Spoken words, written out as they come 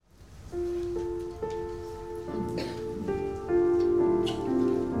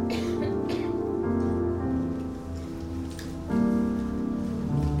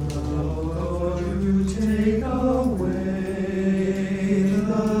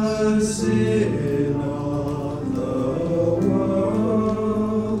sin of the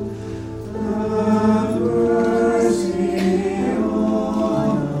world, have mercy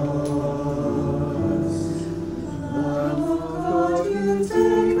on us. Lamb of God, you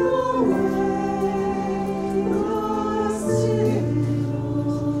take away the sin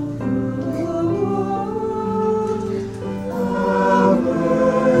of the world, have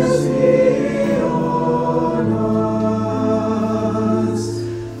mercy on us.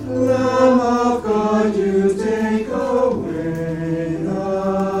 Lamb of God, you take away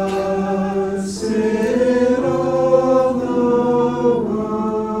the sin of the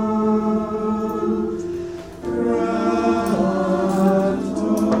world. Grant us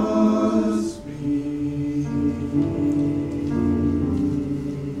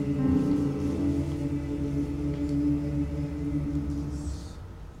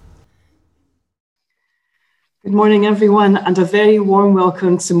Good morning, everyone, and a very warm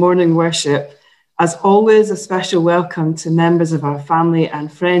welcome to morning worship. As always, a special welcome to members of our family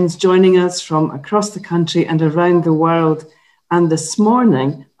and friends joining us from across the country and around the world. And this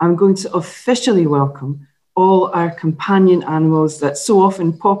morning, I'm going to officially welcome all our companion animals that so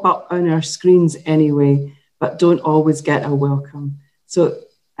often pop up on our screens anyway, but don't always get a welcome. So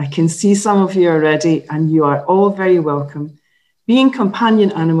I can see some of you already, and you are all very welcome. Being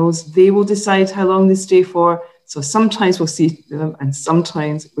companion animals, they will decide how long they stay for. So sometimes we'll see them and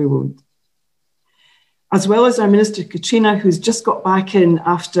sometimes we won't. As well as our Minister Katrina, who's just got back in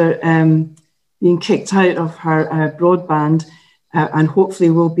after being kicked out of her broadband and hopefully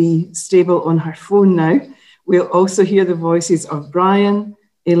will be stable on her phone now. We'll also hear the voices of Brian,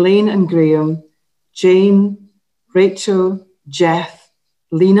 Elaine and Graham, Jane, Rachel, Jeff,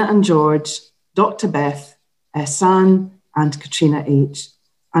 Lena and George, Dr. Beth, San and Katrina H.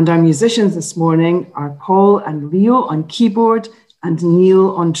 And our musicians this morning are Paul and Leo on keyboard and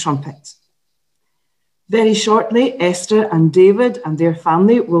Neil on trumpet. Very shortly, Esther and David and their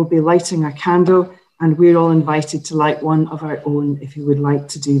family will be lighting a candle, and we're all invited to light one of our own if you would like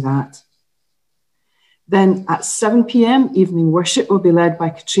to do that. Then at 7 p.m, evening worship will be led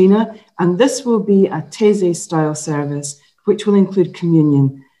by Katrina, and this will be a Taizé-style service, which will include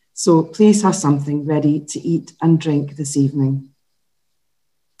communion. So please have something ready to eat and drink this evening.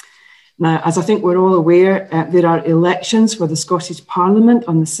 Now, as I think we're all aware, there are elections for the Scottish Parliament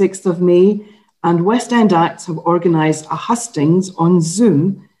on the 6th of May, and West End Acts have organised a hustings on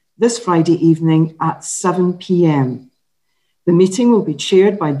Zoom this Friday evening at 7 p.m. The meeting will be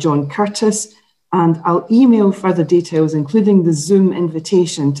chaired by John Curtis, and I'll email further details, including the Zoom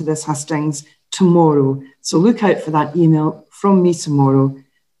invitation to this hustings tomorrow. So look out for that email from me tomorrow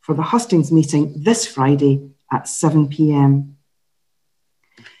for the hustings meeting this Friday at 7 p.m.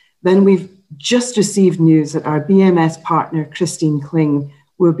 Then we've just received news that our BMS partner, Christine Kling,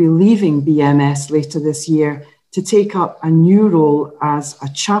 will be leaving BMS later this year to take up a new role as a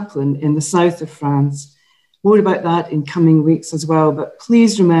chaplain in the south of France. More about that in coming weeks as well, but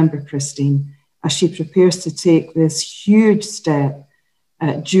please remember Christine as she prepares to take this huge step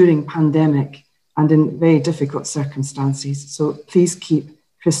during pandemic and in very difficult circumstances. So please keep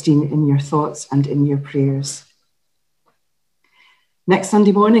Christine in your thoughts and in your prayers. Next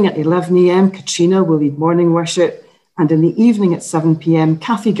Sunday morning at 11 a.m, Katrina will lead morning worship, and in the evening at 7 p.m,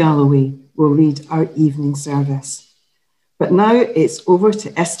 Kathy Galloway will lead our evening service. But now it's over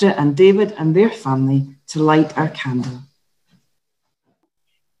to Esther and David and their family to light our candle.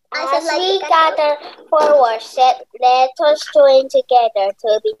 As we gather for worship, let us join together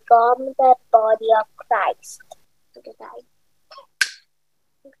to become the body of Christ.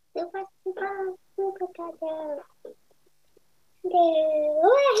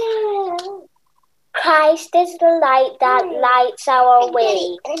 Christ is the light that lights our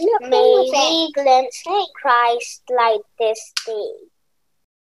way. May we glimpse Christ light this day.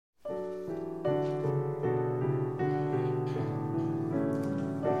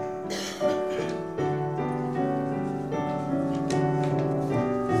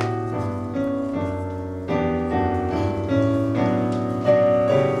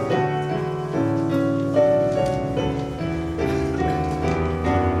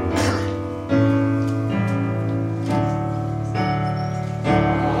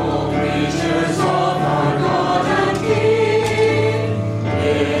 Creatures of our God and King,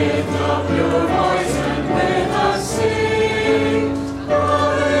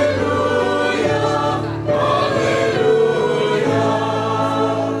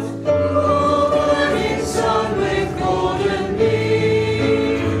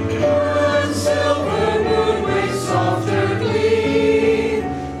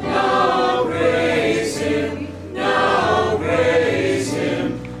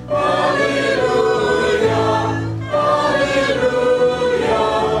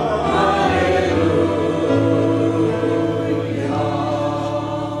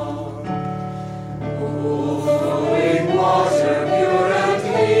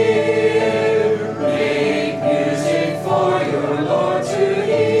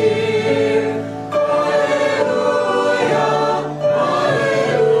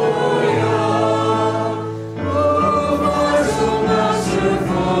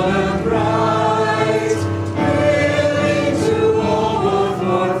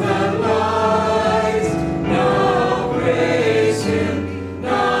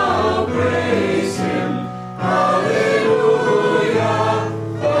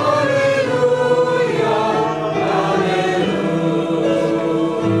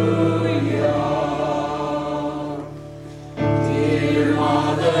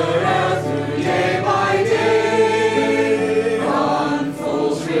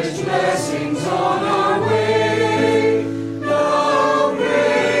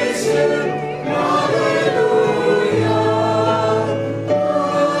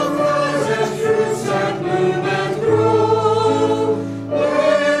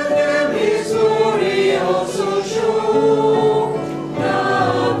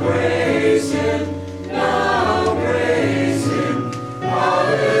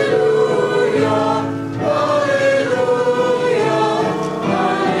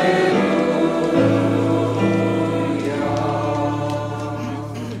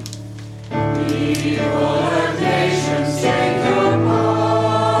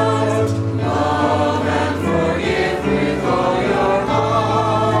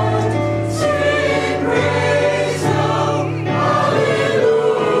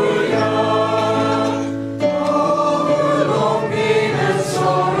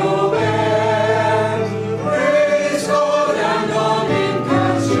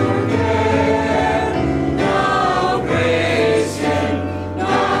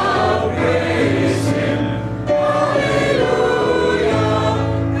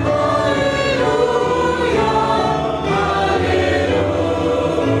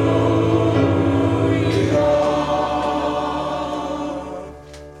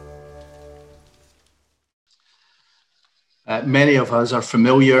 many of us are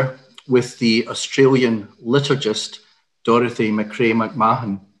familiar with the Australian liturgist Dorothy McRae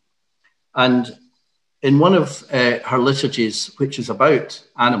McMahon. And in one of her liturgies, which is about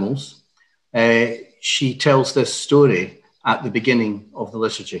animals, she tells this story at the beginning of the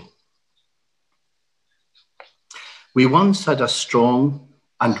liturgy. We once had a strong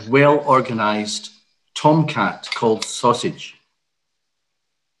and well-organized tomcat called Sausage,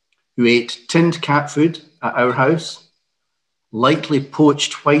 who ate tinned cat food at our house, lightly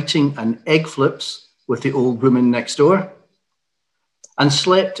poached whiting and egg flips with the old woman next door, and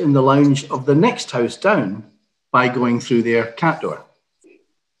slept in the lounge of the next house down by going through their cat door.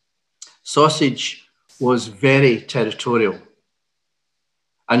 Sausage was very territorial,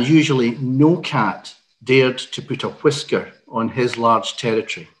 and usually no cat dared to put a whisker on his large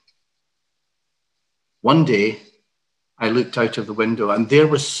territory. One day, I looked out of the window and there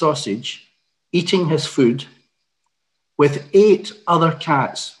was Sausage eating his food with 8 other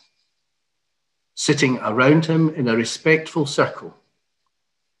cats sitting around him in a respectful circle.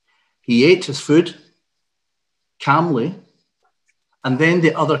 He ate his food calmly, and then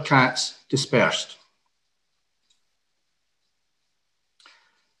the other cats dispersed.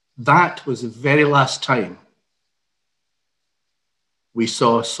 That was the very last time we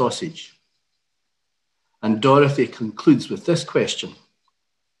saw Sausage. And Dorothy concludes with this question: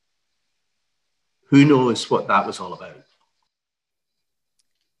 who knows what that was all about?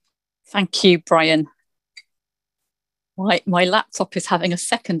 Thank you, Brian. My laptop is having a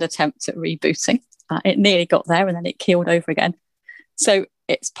second attempt at rebooting. It nearly got there and then it keeled over again. So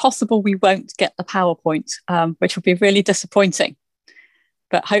it's possible we won't get the PowerPoint, which will be really disappointing.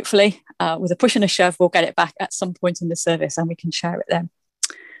 But hopefully, with a push and a shove, we'll get it back at some point in the service and we can share it then.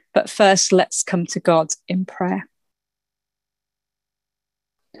 But first, let's come to God in prayer.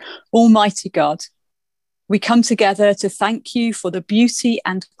 Almighty God, we come together to thank you for the beauty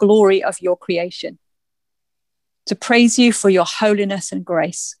and glory of your creation, to praise you for your holiness and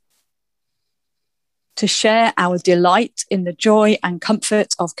grace, to share our delight in the joy and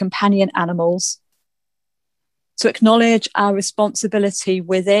comfort of companion animals, to acknowledge our responsibility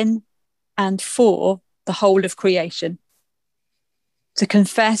within and for the whole of creation, to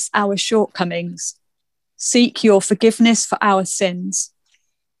confess our shortcomings, seek your forgiveness for our sins,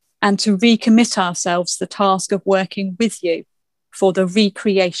 and to recommit ourselves to the task of working with you for the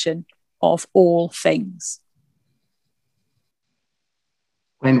recreation of all things.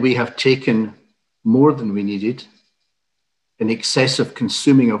 When we have taken more than we needed, in excessive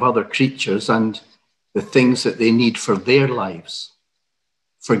consuming of other creatures and the things that they need for their lives,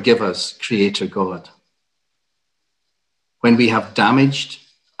 forgive us, Creator God. When we have damaged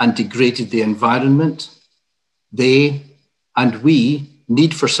and degraded the environment they and we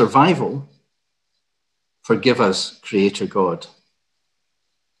need for survival, forgive us, Creator God.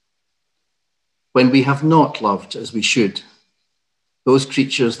 When we have not loved as we should, those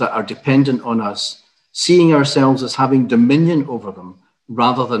creatures that are dependent on us, seeing ourselves as having dominion over them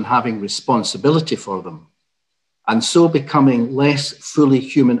rather than having responsibility for them, and so becoming less fully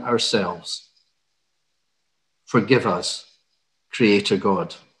human ourselves, forgive us, Creator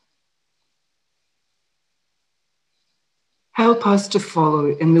God. Help us to follow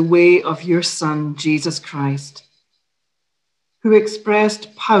in the way of your Son, Jesus Christ, who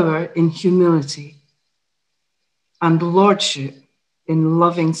expressed power in humility and lordship in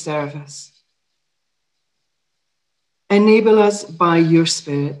loving service. Enable us by your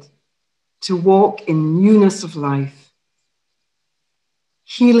Spirit to walk in newness of life,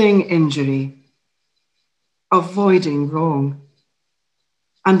 healing injury, avoiding wrong,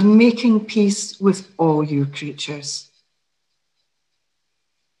 and making peace with all your creatures.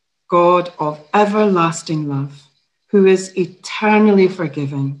 God of everlasting love, who is eternally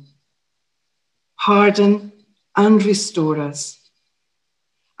forgiving, pardon and restore us,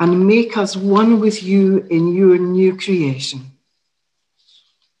 and make us one with you in your new creation.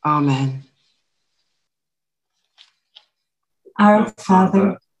 Amen. Our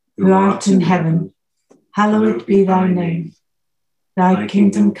Father, who art in heaven, hallowed be thy name. Thy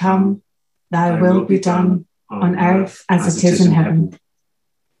kingdom come, thy will be done, on earth as it is in heaven.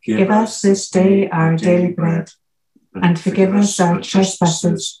 Give us this day our daily bread, and forgive us our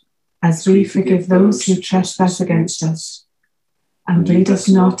trespasses, as we forgive those who trespass against us. And lead us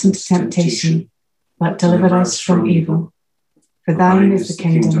not into temptation, but deliver us from evil. For thine is the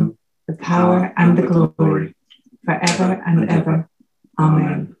kingdom, the power, and the glory, forever and ever.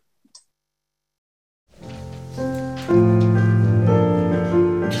 Amen.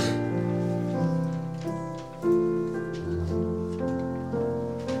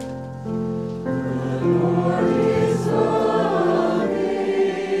 Lord is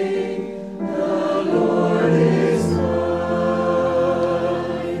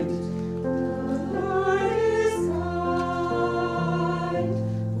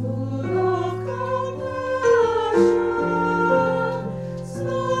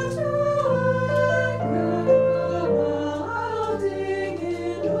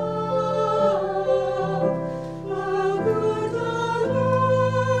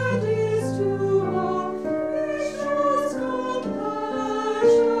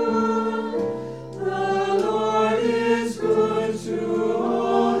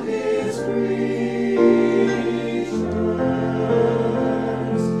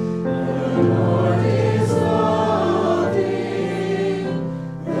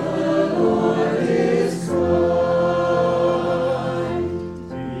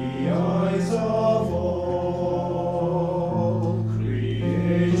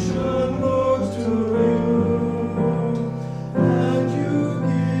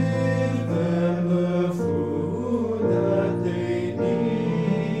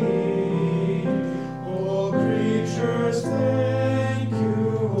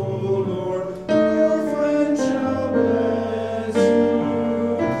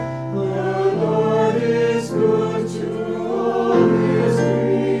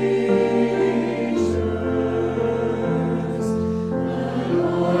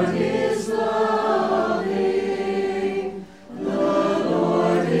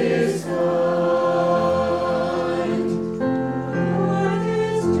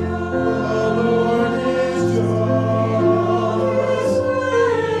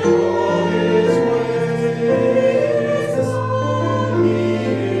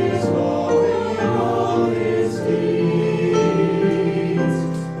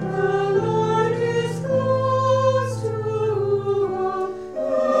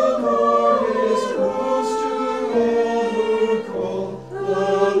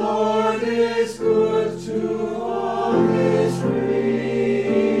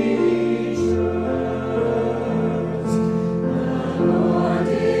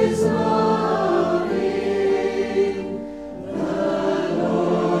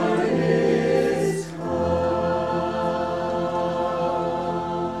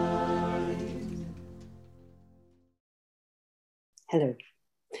Hello.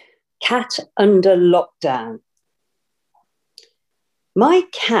 Cat under lockdown. My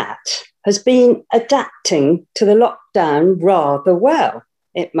cat has been adapting to the lockdown rather well,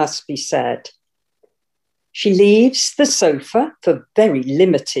 it must be said. She leaves the sofa for very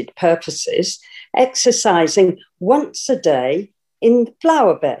limited purposes, exercising once a day in the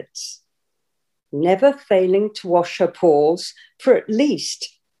flower beds, never failing to wash her paws for at least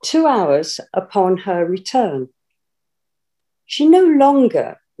 2 hours upon her return. She no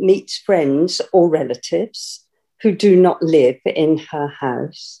longer meets friends or relatives who do not live in her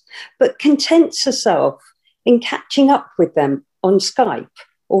house, but contents herself in catching up with them on Skype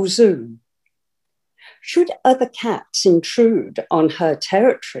or Zoom. Should other cats intrude on her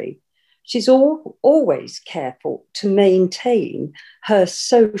territory, she's always careful to maintain her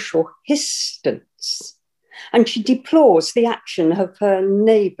social distance. And she deplores the action of her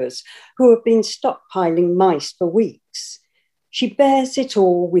neighbours who have been stockpiling mice for weeks. She bears it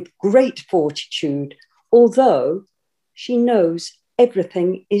all with great fortitude, although she knows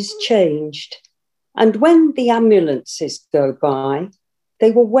everything is changed. And when the ambulances go by,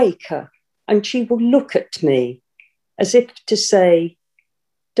 they will wake her and she will look at me as if to say,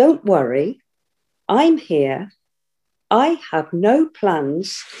 "Don't worry, I'm here. I have no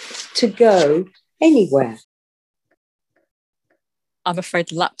plans to go anywhere." I'm afraid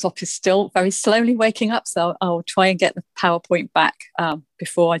the laptop is still very slowly waking up, so I'll try and get the PowerPoint back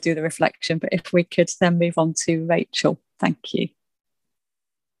before I do the reflection. But if we could then move on to Rachel. Thank you.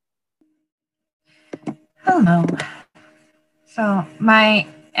 Hello. So my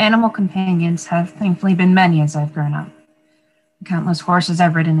animal companions have thankfully been many as I've grown up. The countless horses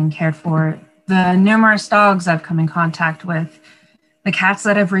I've ridden and cared for, the numerous dogs I've come in contact with, the cats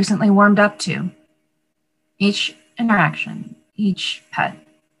that I've recently warmed up to. Each interaction, each pet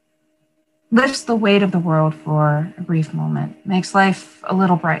lifts the weight of the world for a brief moment, makes life a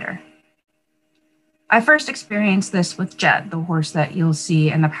little brighter. I first experienced this with Jed, the horse that you'll see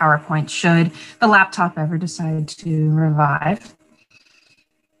in the PowerPoint should the laptop ever decide to revive.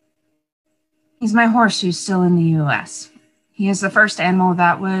 He's my horse who's still in the US. He is the first animal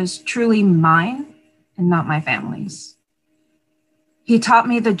that was truly mine and not my family's. He taught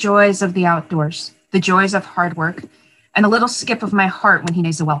me the joys of the outdoors, the joys of hard work, and a little skip of my heart when he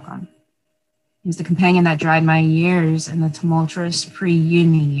needs a welcome. He was the companion that dried my years in the tumultuous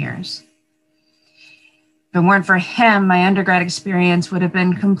pre-uni years. If it weren't for him, my undergrad experience would have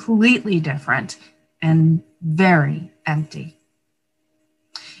been completely different and very empty.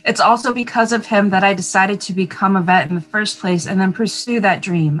 It's also because of him that I decided to become a vet in the first place and then pursue that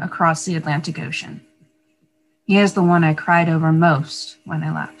dream across the Atlantic Ocean. He is the one I cried over most when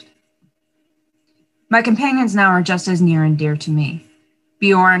I left. My companions now are just as near and dear to me.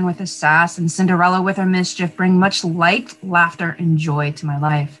 Bjorn with his sass and Cinderella with her mischief bring much light, laughter, and joy to my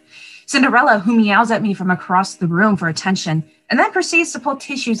life. Cinderella, who meows at me from across the room for attention and then proceeds to pull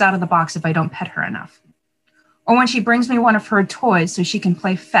tissues out of the box if I don't pet her enough. Or when she brings me one of her toys so she can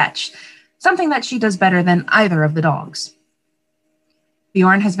play fetch, something that she does better than either of the dogs.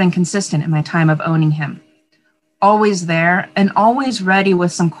 Bjorn has been consistent in my time of owning him. Always there and always ready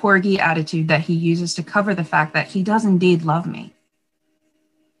with some corgi attitude that he uses to cover the fact that he does indeed love me.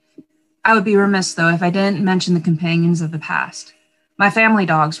 I would be remiss, though, if I didn't mention the companions of the past. My family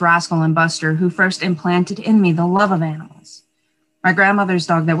dogs, Rascal and Buster, who first implanted in me the love of animals. My grandmother's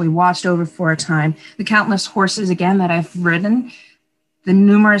dog that we watched over for a time, the countless horses again that I've ridden, the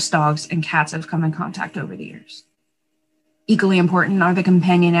numerous dogs and cats I've come in contact over the years. Equally important are the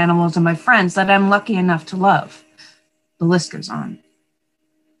companion animals of my friends that I'm lucky enough to love. The list goes on.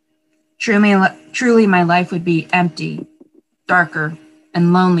 Truly, my life would be empty, darker,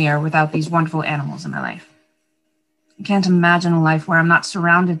 and lonelier without these wonderful animals in my life. I can't imagine a life where I'm not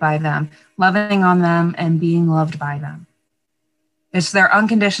surrounded by them, loving on them, and being loved by them. It's their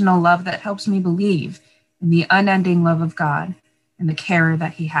unconditional love that helps me believe in the unending love of God and the care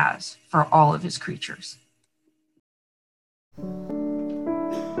that he has for all of his creatures.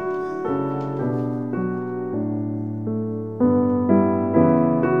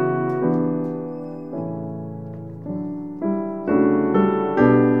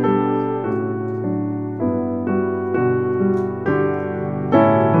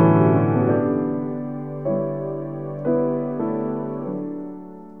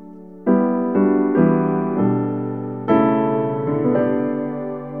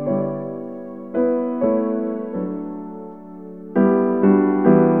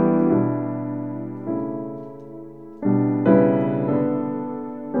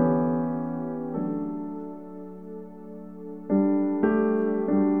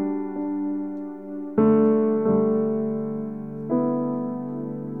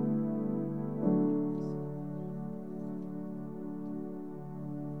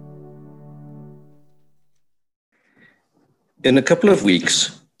 In a couple of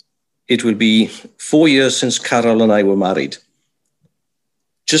weeks, it will be 4 years since Carol and I were married.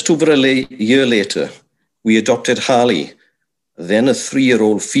 Just over a year later, we adopted Harley, then a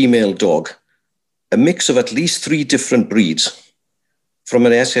 3-year-old female dog, a mix of at least 3 different breeds, from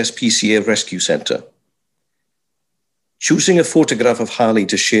an SSPCA rescue centre. Choosing a photograph of Harley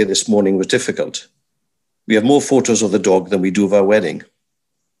to share this morning was difficult. We have more photos of the dog than we do of our wedding.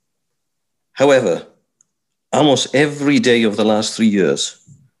 However, almost every day of the last 3 years,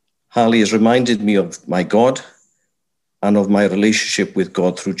 Harley has reminded me of my God and of my relationship with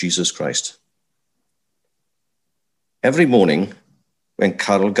God through Jesus Christ. Every morning, when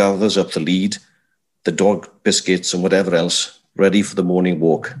Carol gathers up the lead, the dog biscuits and whatever else, ready for the morning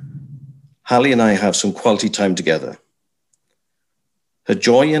walk, Harley and I have some quality time together. Her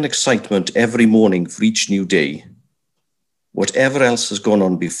joy and excitement every morning for each new day, whatever else has gone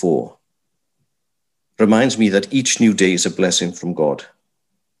on before, reminds me that each new day is a blessing from God.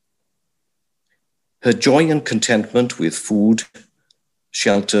 Her joy and contentment with food,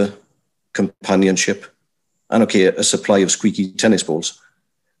 shelter, companionship, and a supply of squeaky tennis balls,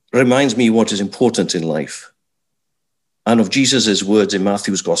 reminds me what is important in life, and of Jesus' words in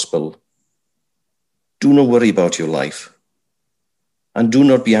Matthew's Gospel: do not worry about your life, and do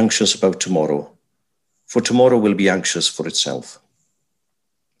not be anxious about tomorrow, for tomorrow will be anxious for itself.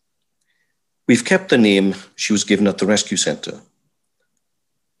 We've kept the name she was given at the rescue centre,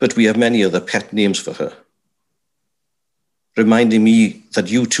 but we have many other pet names for her, reminding me that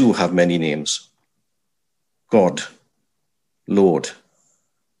you too have many names: God, Lord,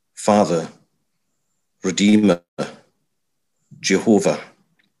 Father, Redeemer, Jehovah,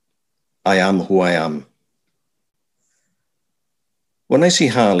 I am who I am. When I see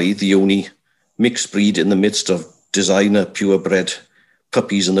Harley, the only mixed breed in the midst of designer purebred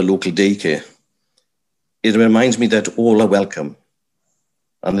puppies in the local daycare, it reminds me that all are welcome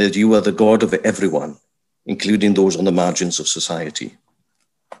and that you are the God of everyone, including those on the margins of society.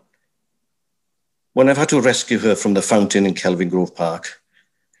 When I've had to rescue her from the fountain in Kelvingrove Park,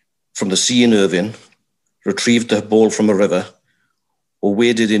 from the sea in Irvine, retrieved her ball from a river, or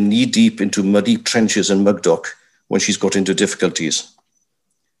waded in knee-deep into muddy trenches in Mugdock when she's got into difficulties,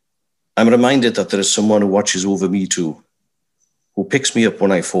 I'm reminded that there is someone who watches over me too, who picks me up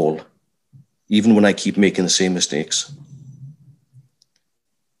when I fall, even when I keep making the same mistakes.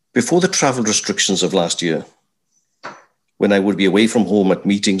 Before the travel restrictions of last year, when I would be away from home at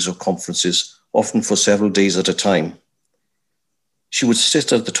meetings or conferences, often for several days at a time, she would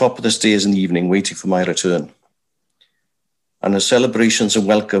sit at the top of the stairs in the evening waiting for my return. And her celebrations and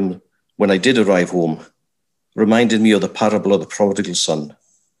welcome when I did arrive home reminded me of the parable of the prodigal son,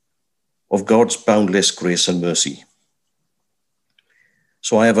 of God's boundless grace and mercy.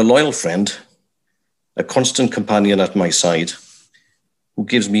 So I have a loyal friend, a constant companion at my side, who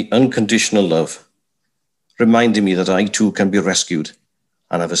gives me unconditional love, reminding me that I too can be rescued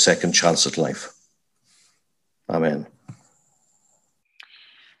and have a second chance at life. Amen.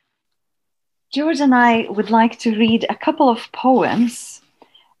 George and I would like to read a couple of poems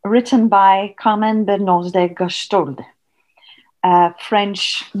written by Carmen Bernays de Gastolde, a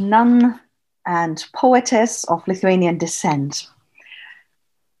French nun and poetess of Lithuanian descent.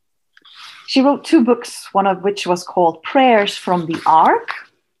 She wrote 2 books, one of which was called Prayers from the Ark,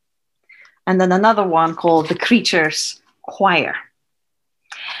 and then another one called The Creatures Choir.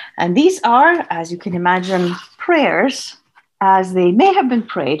 And these are, as you can imagine, prayers as they may have been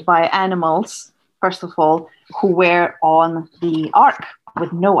prayed by animals, first of all, who were on the ark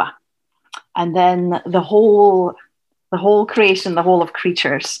with Noah. And then the whole creation, the whole of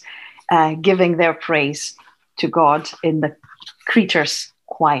creatures, giving their praise to God in the Creatures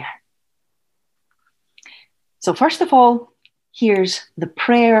Choir. So first of all, here's the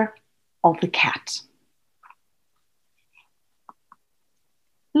prayer of the cat.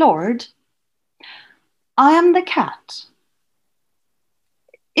 Lord, I am the cat.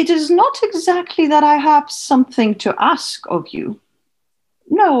 It is not exactly that I have something to ask of you.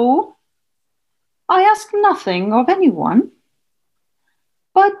 No, I ask nothing of anyone.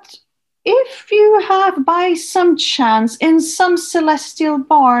 But if you have by some chance in some celestial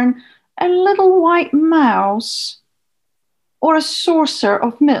barn a little white mouse or a saucer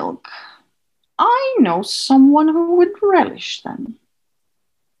of milk, I know someone who would relish them.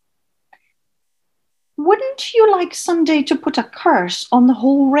 Wouldn't you like someday to put a curse on the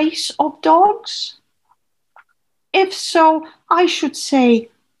whole race of dogs? If so, I should say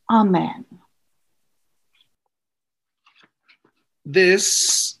Amen.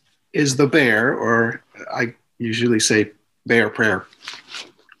 This is the bear, or I usually say bear prayer.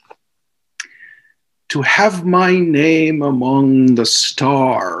 to have my name among the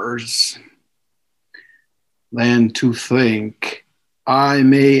stars, than to think I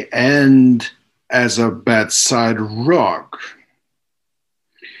may end as a bedside rug.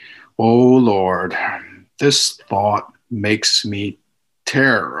 Oh Lord, this thought makes me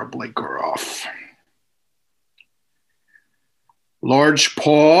terribly gruff.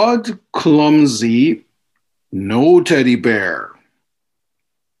 Large-pawed, clumsy, no teddy bear.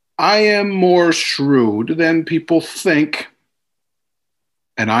 I am more shrewd than people think,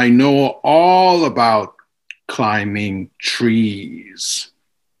 and I know all about climbing trees.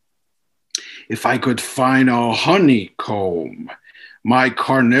 If I could find a honeycomb, my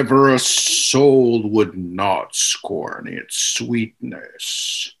carnivorous soul would not scorn its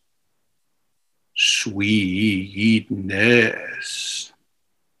sweetness. Sweetness.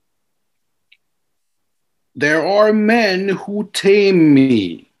 There are men who tame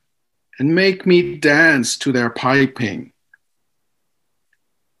me and make me dance to their piping,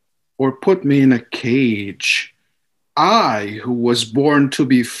 or put me in a cage. I, who was born to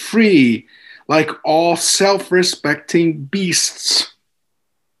be free, like all self-respecting beasts.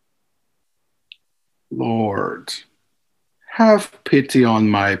 Lord, have pity on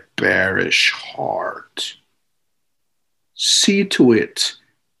my bearish heart. See to it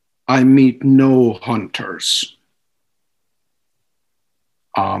I meet no hunters.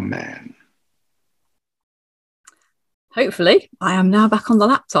 Amen. Hopefully, I am now back on the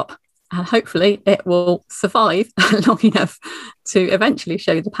laptop, and hopefully it will survive long enough to eventually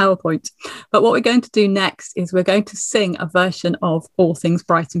show you the PowerPoint. But what we're going to do next is we're going to sing a version of All Things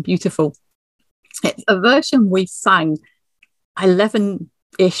Bright and Beautiful. It's a version we sang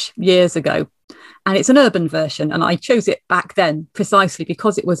 11-ish years ago, and it's an urban version, and I chose it back then precisely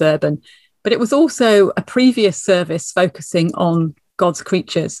because it was urban, but it was also a previous service focusing on God's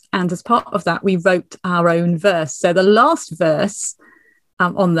creatures, and as part of that we wrote our own verse. So the last verse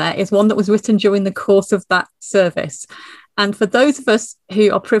on there is one that was written during the course of that service, and for those of us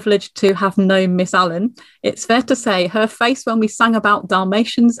who are privileged to have known Miss Allen, it's fair to say her face when we sang about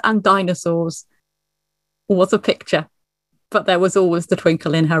Dalmatians and dinosaurs was a picture, but there was always the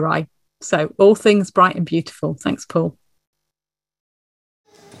twinkle in her eye. So All Things Bright and Beautiful. Thanks, Paul.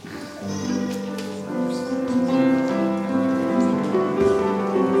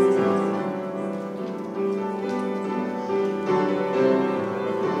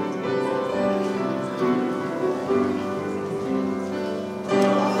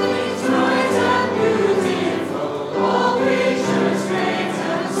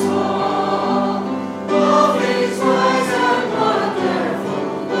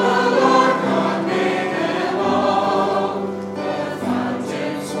 All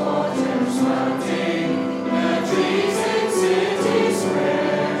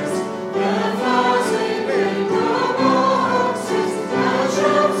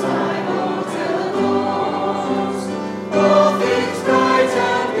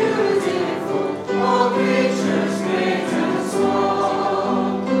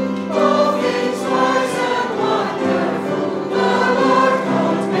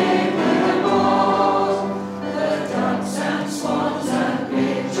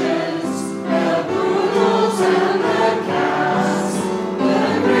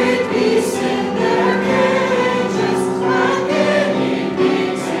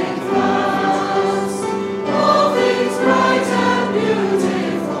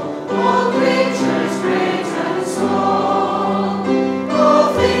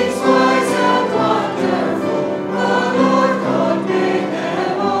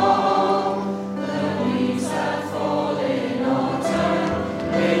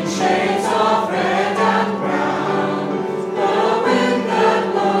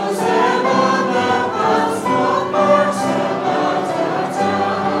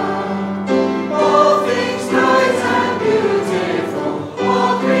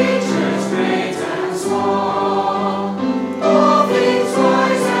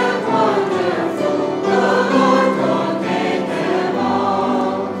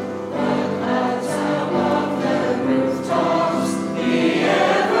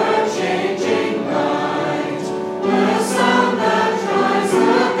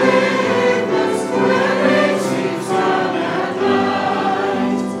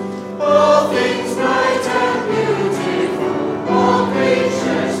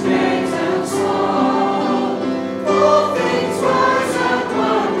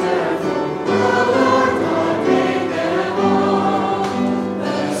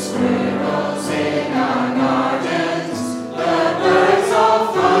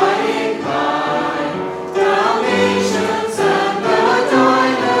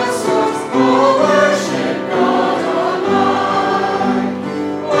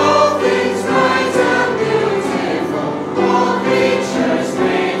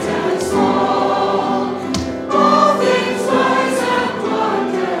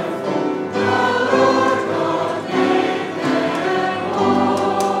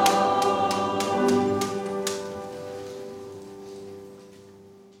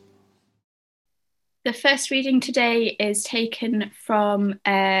The first reading today is taken from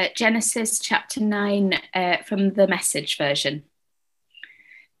Genesis chapter 9 from the Message version.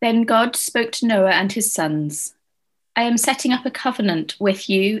 Then God spoke to Noah and his sons. I am setting up a covenant with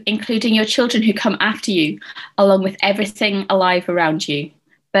you, including your children who come after you, along with everything alive around you,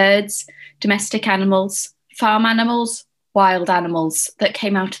 birds, domestic animals, farm animals, wild animals that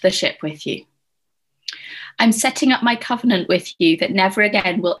came out of the ship with you. I'm setting up my covenant with you that never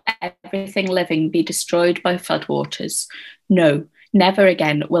again will everything living be destroyed by floodwaters. No, never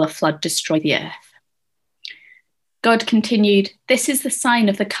again will a flood destroy the earth. God continued, this is the sign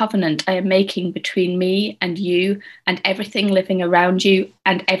of the covenant I am making between me and you and everything living around you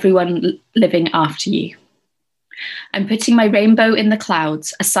and everyone living after you. I'm putting my rainbow in the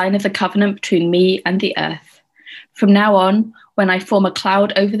clouds, a sign of the covenant between me and the earth. From now on, when I form a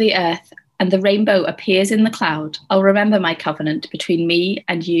cloud over the earth and the rainbow appears in the cloud, I'll remember my covenant between me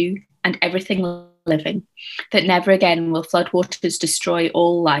and you and everything living, that never again will floodwaters destroy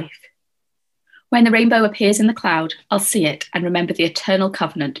all life. When the rainbow appears in the cloud, I'll see it and remember the eternal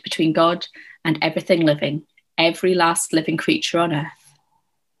covenant between God and everything living, every last living creature on earth.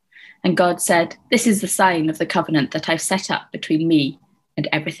 And God said, this is the sign of the covenant that I've set up between me and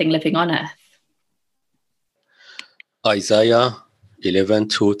everything living on earth. Isaiah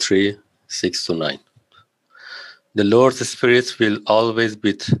 11:2-3, 6-9. The Lord's Spirit will always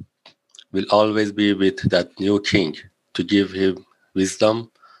be with that new king to give him wisdom,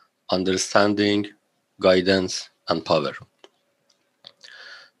 understanding, guidance, and power.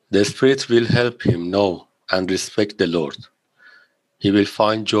 The Spirit will help him know and respect the Lord. He will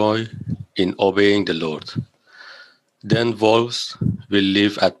find joy in obeying the Lord. Then wolves will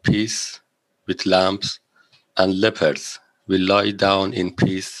live at peace with lambs, and leopards will lie down in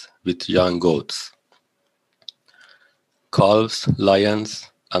peace with young goats. Calves, lions,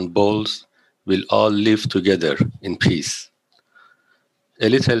 and bulls will all live together in peace. A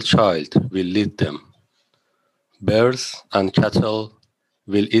little child will lead them. Birds and cattle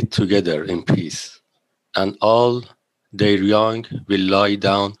will eat together in peace, and all their young will lie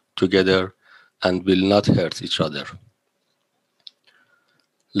down together and will not hurt each other.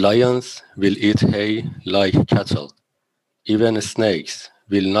 Lions will eat hay like cattle. Even snakes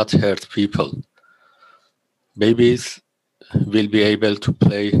will not hurt people. Babies will be able to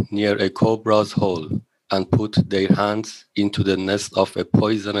play near a cobra's hole and put their hands into the nest of a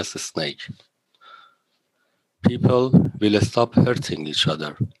poisonous snake. People will stop hurting each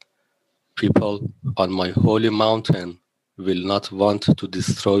other. People on my holy mountain will not want to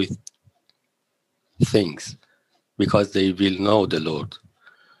destroy things because they will know the Lord.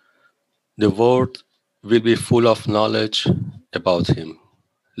 The world will be full of knowledge about him,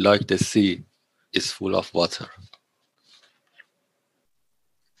 like the sea is full of water.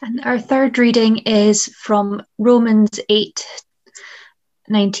 And our third reading is from Romans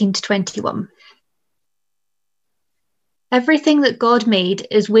 8:19-21. Everything that God made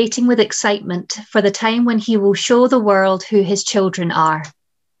is waiting with excitement for the time when he will show the world who his children are.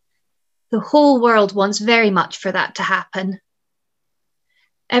 The whole world wants very much for that to happen.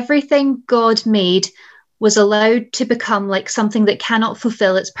 Everything God made was allowed to become like something that cannot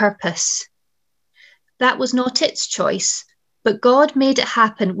fulfill its purpose. That was not its choice, but God made it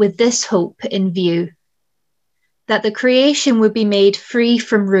happen with this hope in view, that the creation would be made free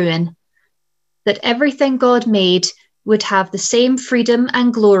from ruin, that everything God made would have the same freedom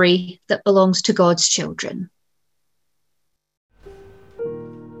and glory that belongs to God's children.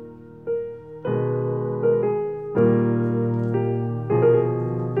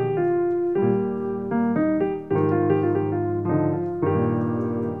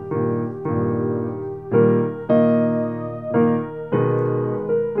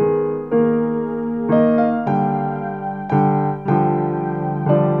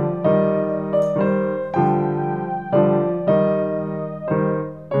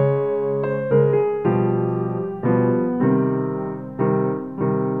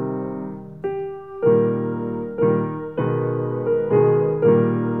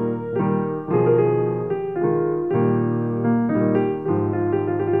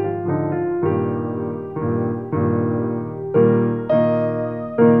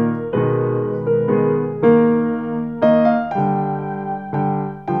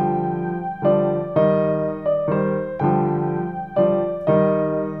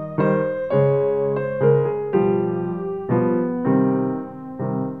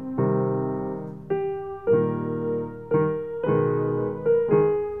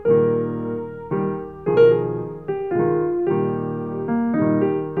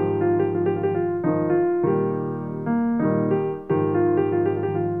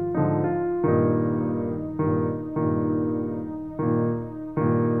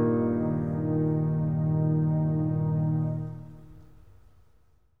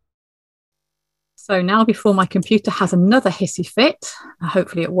 So now, before my computer has another hissy fit,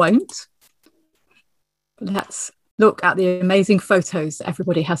 hopefully it won't, let's look at the amazing photos that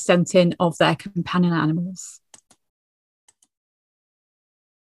everybody has sent in of their companion animals.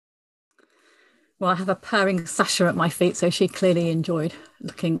 Well, I have a purring Sasha at my feet, so she clearly enjoyed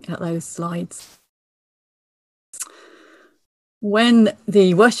looking at those slides. When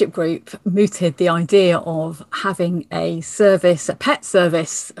the worship group mooted the idea of having a service, a pet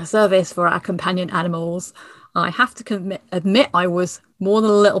service, a service for our companion animals, I have to admit I was more than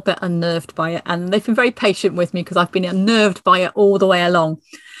a little bit unnerved by it. And they've been very patient with me because I've been unnerved by it all the way along.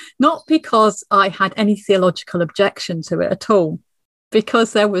 Not because I had any theological objection to it at all,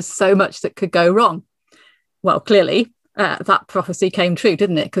 because there was so much that could go wrong. Well, clearly that prophecy came true,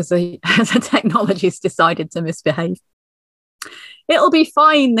 didn't it? Because the technologies decided to misbehave. It'll be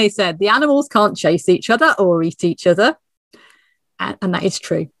fine, they said. The animals can't chase each other or eat each other. And that is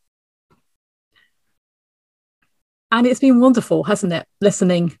true. And it's been wonderful, hasn't it?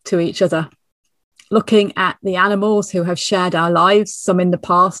 Listening to each other, looking at the animals who have shared our lives, some in the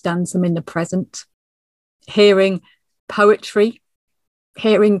past and some in the present, hearing poetry,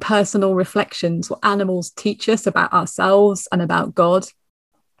 hearing personal reflections, what animals teach us about ourselves and about God,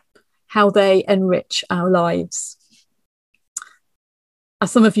 how they enrich our lives. As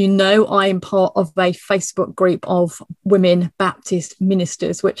some of you know, I'm part of a Facebook group of women Baptist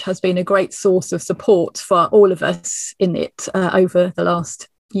ministers, which has been a great source of support for all of us in it over the last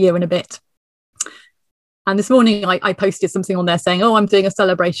year and a bit. And this morning I posted something on there saying, oh, I'm doing a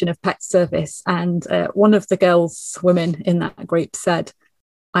celebration of pet service. And one of the women in that group said,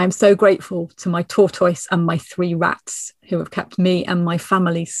 I am so grateful to my tortoise and my 3 rats who have kept me and my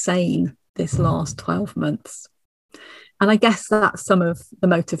family sane this last 12 months. And I guess that's some of the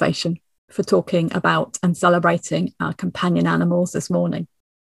motivation for talking about and celebrating our companion animals this morning.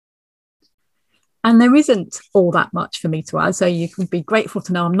 And there isn't all that much for me to add, so you can be grateful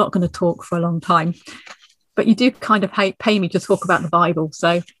to know I'm not going to talk for a long time. But you do kind of pay me to talk about the Bible,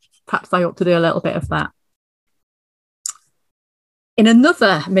 so perhaps I ought to do a little bit of that. In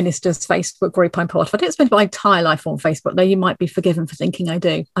another minister's Facebook group I'm part of, I don't spend my entire life on Facebook, though you might be forgiven for thinking I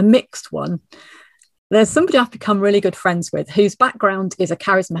do, a mixed one. There's somebody I've become really good friends with whose background is a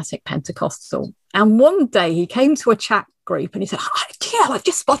charismatic Pentecostal. And one day he came to a chat group and he said, I've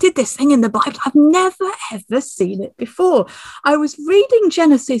just spotted this thing in the Bible. I've never, ever seen it before. I was reading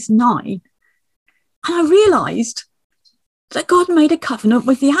Genesis 9 and I realised that God made a covenant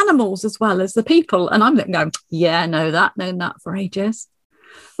with the animals as well as the people. And I'm going, yeah, known that for ages.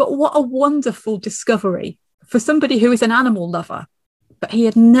 But what a wonderful discovery for somebody who is an animal lover, but he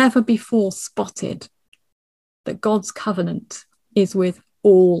had never before spotted that God's covenant is with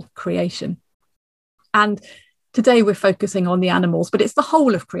all creation. And today we're focusing on the animals, but it's the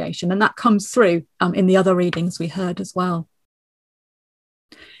whole of creation, and that comes through in the other readings we heard as well.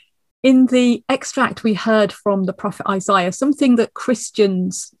 In the extract we heard from the prophet Isaiah, something that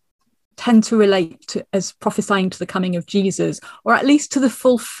Christians tend to relate to as prophesying to the coming of Jesus, or at least to the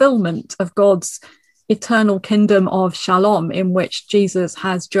fulfillment of God's eternal kingdom of Shalom, in which Jesus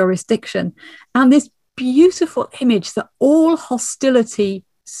has jurisdiction. And this beautiful image that all hostility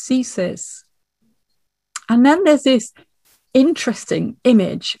ceases. And then there's this interesting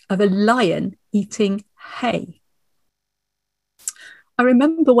image of a lion eating hay. I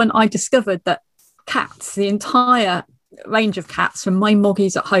remember when I discovered that cats, the entire range of cats, from my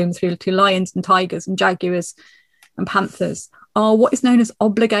moggies at home through to lions and tigers and jaguars and panthers, are what is known as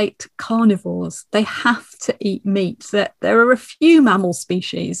obligate carnivores. They have to eat meat. There are a few mammal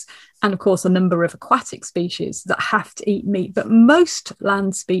species and, of course, a number of aquatic species that have to eat meat, but most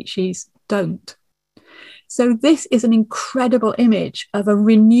land species don't. So this is an incredible image of a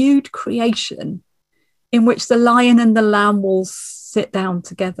renewed creation in which the lion and the lamb will sit down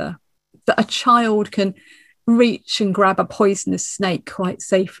together, that a child can reach and grab a poisonous snake quite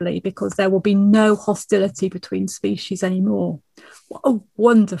safely because there will be no hostility between species anymore. What a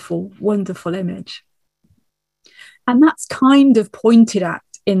wonderful, wonderful image. And that's kind of pointed at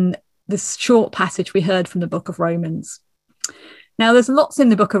in this short passage we heard from the book of Romans. Now, there's lots in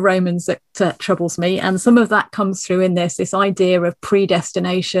the book of Romans that troubles me, and some of that comes through in this idea of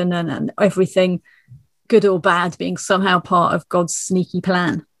predestination and everything, good or bad, being somehow part of God's sneaky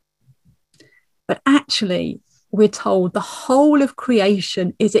plan. But actually, we're told the whole of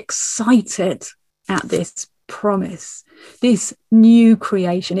creation is excited at this promise, this new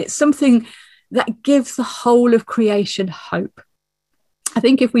creation. It's something that gives the whole of creation hope. I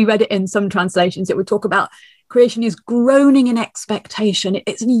think if we read it in some translations, it would talk about creation is groaning in expectation.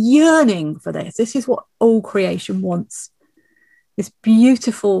 It's yearning for this. This is what all creation wants. This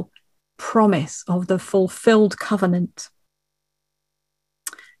beautiful promise of the fulfilled covenant,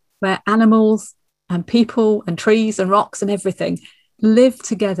 where animals and people and trees and rocks and everything live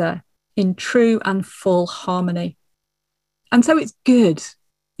together in true and full harmony. And so it's good.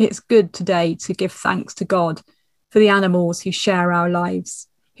 It's good today to give thanks to God for the animals who share our lives,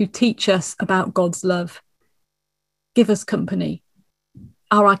 who teach us about God's love, give us company,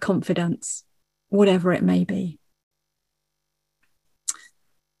 are our confidants, whatever it may be.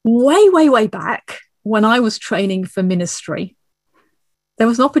 Way back, when I was training for ministry, there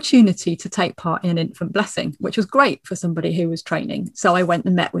was an opportunity to take part in an infant blessing, which was great for somebody who was training. So I went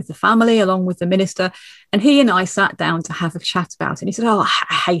and met with the family along with the minister, and he and I sat down to have a chat about it. And he said, "Oh,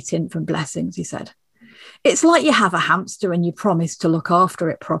 I hate infant blessings," he said. "It's like you have a hamster and you promise to look after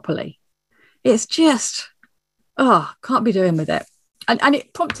it properly. It's just, can't be doing with it." And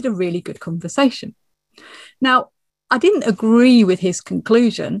it prompted a really good conversation. Now, I didn't agree with his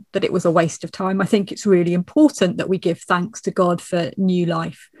conclusion that it was a waste of time. I think it's really important that we give thanks to God for new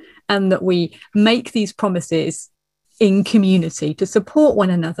life and that we make these promises in community to support one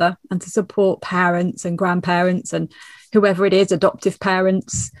another and to support parents and grandparents and whoever it is, adoptive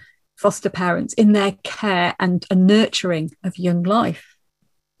parents, foster parents, in their care and a nurturing of young life.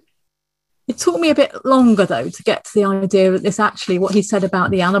 It took me a bit longer, though, to get to the idea that this actually, what he said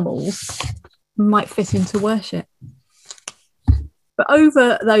about the animals, might fit into worship. But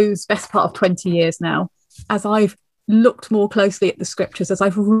over those best part of 20 years now, as I've looked more closely at the scriptures, as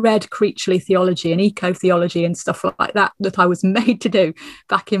I've read creaturely theology and eco-theology and stuff like that I was made to do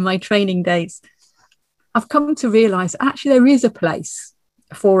back in my training days, I've come to realise actually there is a place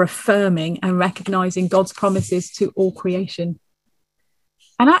for affirming and recognising God's promises to all creation.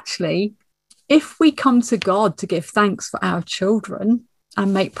 And actually, if we come to God to give thanks for our children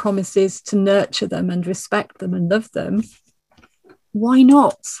and make promises to nurture them and respect them and love them, why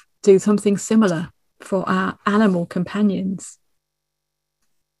not do something similar for our animal companions?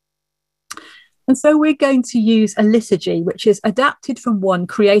 And so we're going to use a liturgy which is adapted from one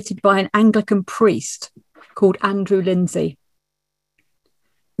created by an Anglican priest called Andrew Lindsay.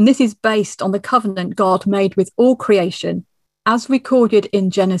 And this is based on the covenant God made with all creation as recorded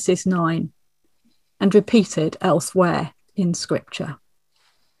in Genesis 9 and repeated elsewhere in Scripture.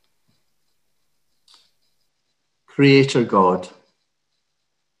 Creator God,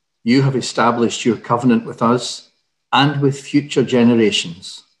 you have established your covenant with us and with future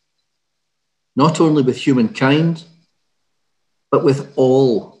generations, not only with humankind, but with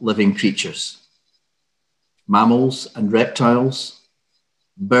all living creatures, mammals and reptiles,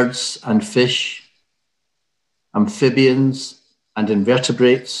 birds and fish, amphibians and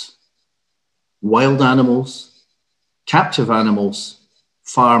invertebrates, wild animals, captive animals,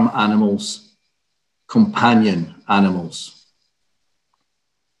 farm animals, companion animals.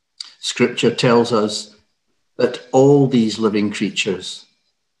 Scripture tells us that all these living creatures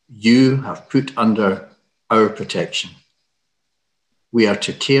you have put under our protection. We are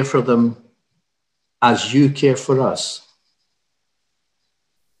to care for them as you care for us.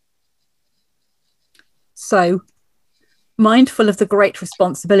 So, mindful of the great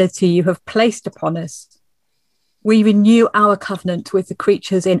responsibility you have placed upon us, we renew our covenant with the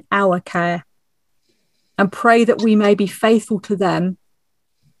creatures in our care and pray that we may be faithful to them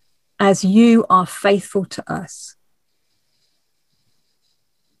as you are faithful to us.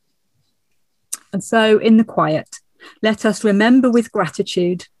 And so in the quiet, let us remember with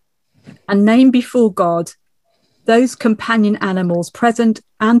gratitude and name before God those companion animals present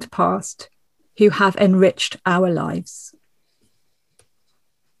and past who have enriched our lives.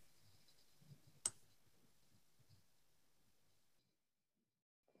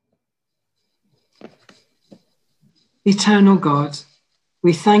 Eternal God,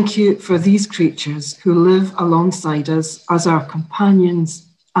 we thank you for these creatures who live alongside us as our companions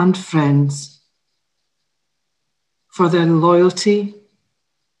and friends, for their loyalty,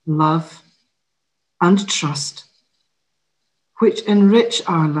 love, and trust, which enrich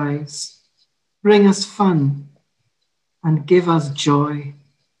our lives, bring us fun, and give us joy.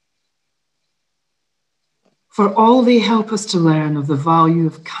 For all they help us to learn of the value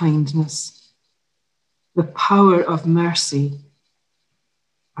of kindness, the power of mercy,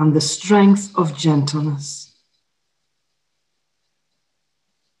 and the strength of gentleness.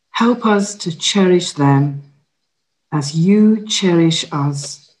 Help us to cherish them as you cherish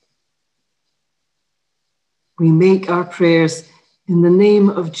us. We make our prayers in the name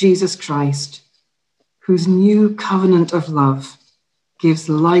of Jesus Christ, whose new covenant of love gives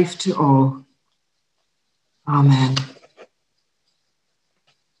life to all. Amen.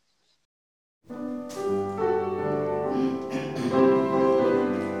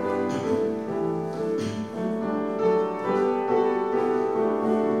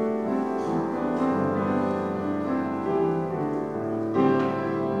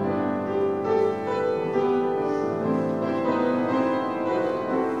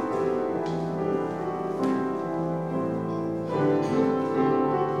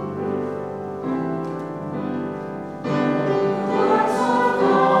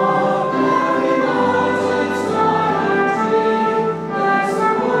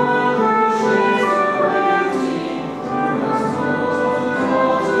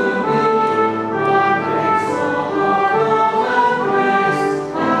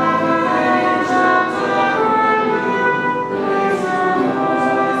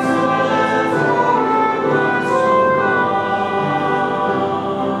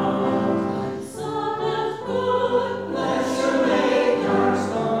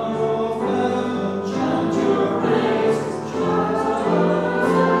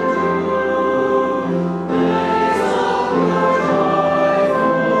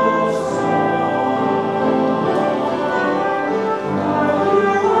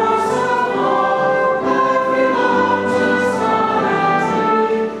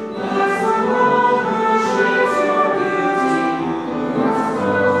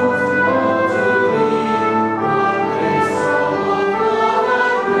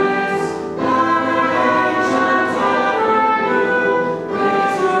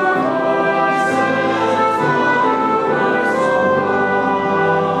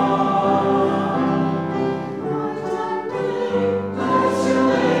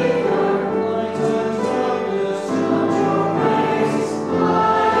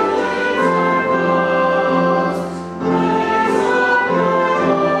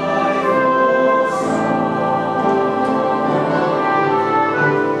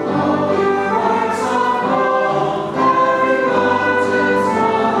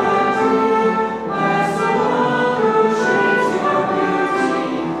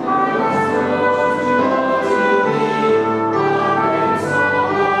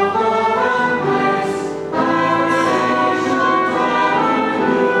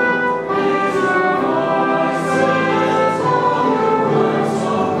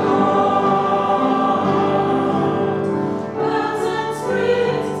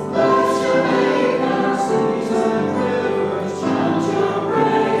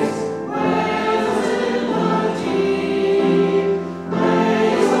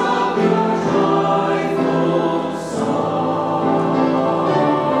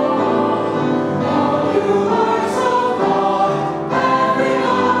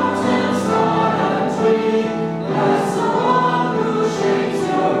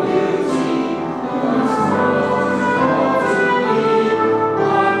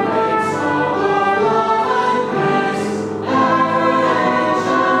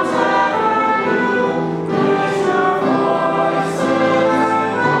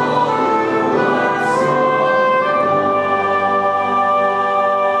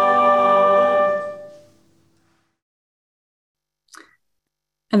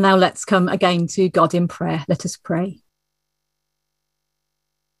 And now let's come again to God in prayer. Let us pray.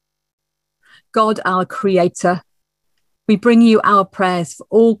 God, our Creator, we bring you our prayers for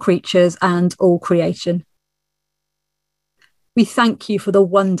all creatures and all creation. We thank you for the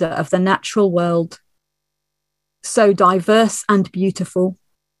wonder of the natural world, so diverse and beautiful,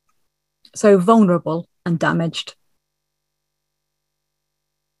 so vulnerable and damaged.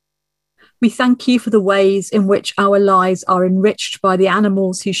 We thank you for the ways in which our lives are enriched by the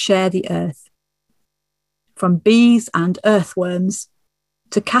animals who share the earth, from bees and earthworms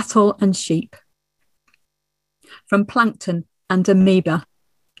to cattle and sheep, from plankton and amoeba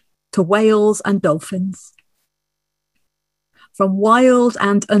to whales and dolphins, from wild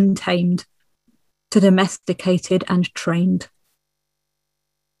and untamed to domesticated and trained,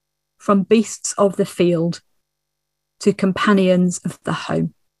 from beasts of the field to companions of the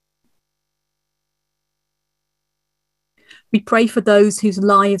home. We pray for those whose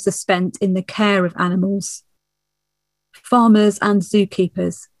lives are spent in the care of animals, farmers and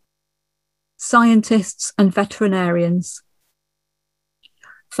zookeepers, scientists and veterinarians,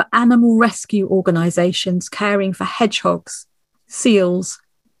 for animal rescue organisations caring for hedgehogs, seals,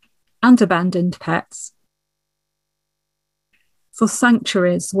 and abandoned pets, for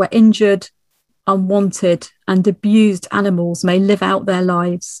sanctuaries where injured, unwanted, and abused animals may live out their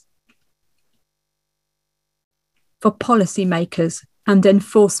lives, for policymakers and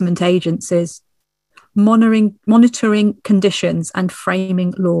enforcement agencies, monitoring conditions and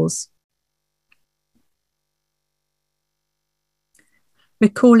framing laws.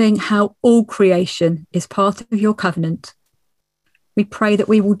 Recalling how all creation is part of your covenant, we pray that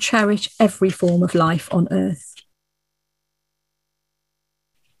we will cherish every form of life on earth.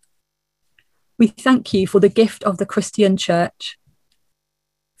 We thank you for the gift of the Christian Church,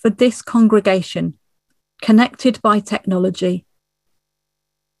 for this congregation connected by technology,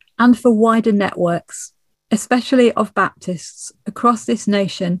 and for wider networks, especially of Baptists across this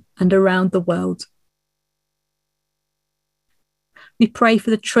nation and around the world. We pray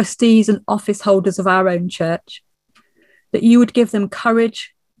for the trustees and office holders of our own church, that you would give them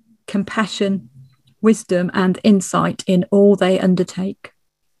courage, compassion, wisdom, and insight in all they undertake.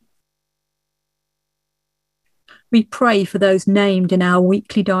 We pray for those named in our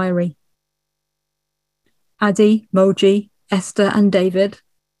weekly diary: Adi, Moji, Esther and David,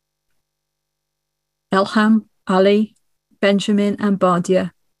 Elham, Ali, Benjamin and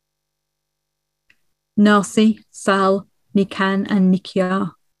Bardia, Nasi, Sal, Nikan and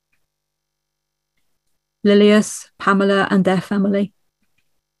Nikia, Lilius, Pamela and their family,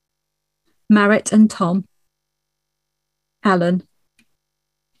 Marit and Tom, Alan,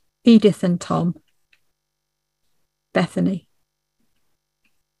 Edith and Tom, Bethany.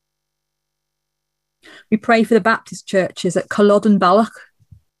 We pray for the Baptist churches at Culloden Balloch,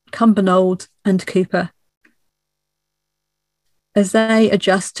 Cumbernauld and Cooper, as they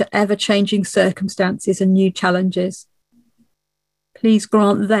adjust to ever-changing circumstances and new challenges. Please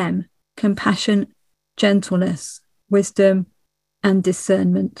grant them compassion, gentleness, wisdom, and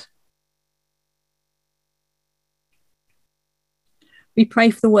discernment. We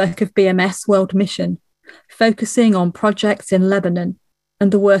pray for the work of BMS World Mission, focusing on projects in Lebanon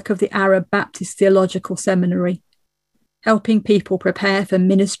and the work of the Arab Baptist Theological Seminary, helping people prepare for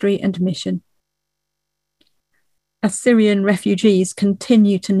ministry and mission. As Syrian refugees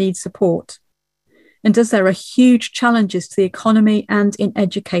continue to need support, and as there are huge challenges to the economy and in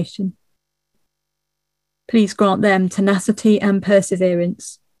education, please grant them tenacity and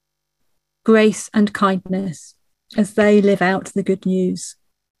perseverance, grace and kindness as they live out the good news.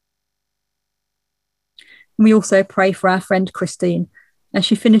 We also pray for our friend Christine as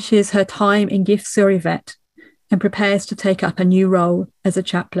she finishes her time in GIF Surivet and prepares to take up a new role as a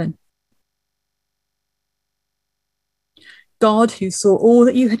chaplain. God, who saw all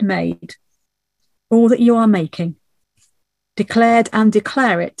that you had made, all that you are making, declared and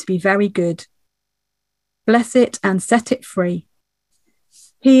declare it to be very good. Bless it and set it free.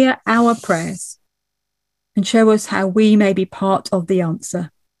 Hear our prayers and show us how we may be part of the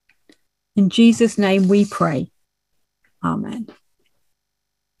answer. In Jesus' name we pray. Amen.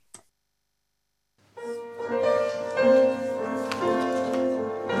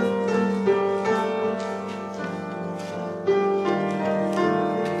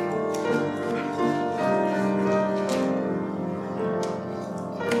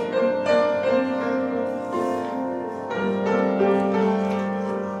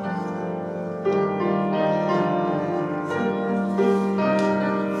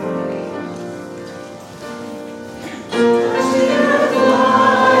 Amen.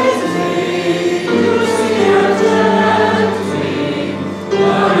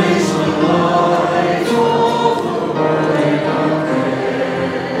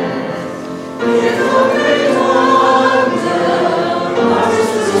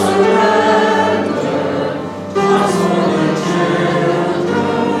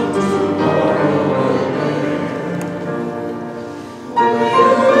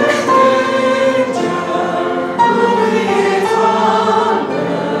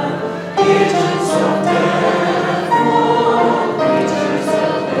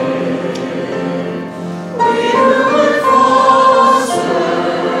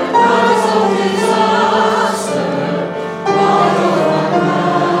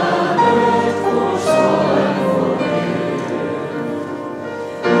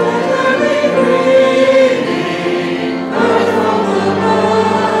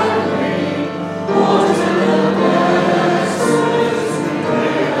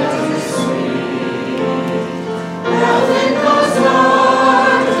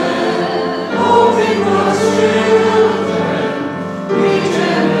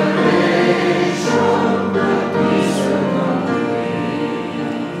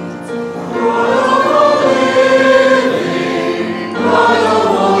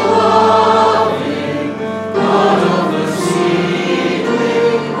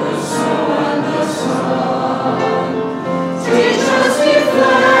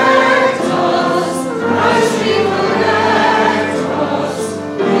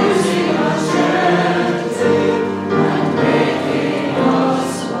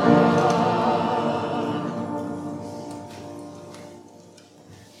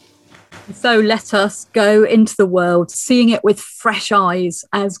 So let us go into the world, seeing it with fresh eyes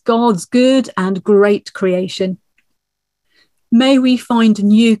as God's good and great creation. May we find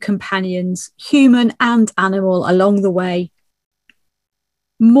new companions, human and animal, along the way.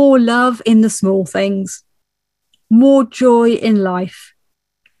 More love in the small things, more joy in life,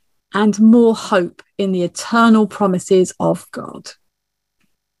 and more hope in the eternal promises of God.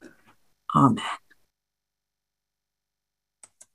 Amen.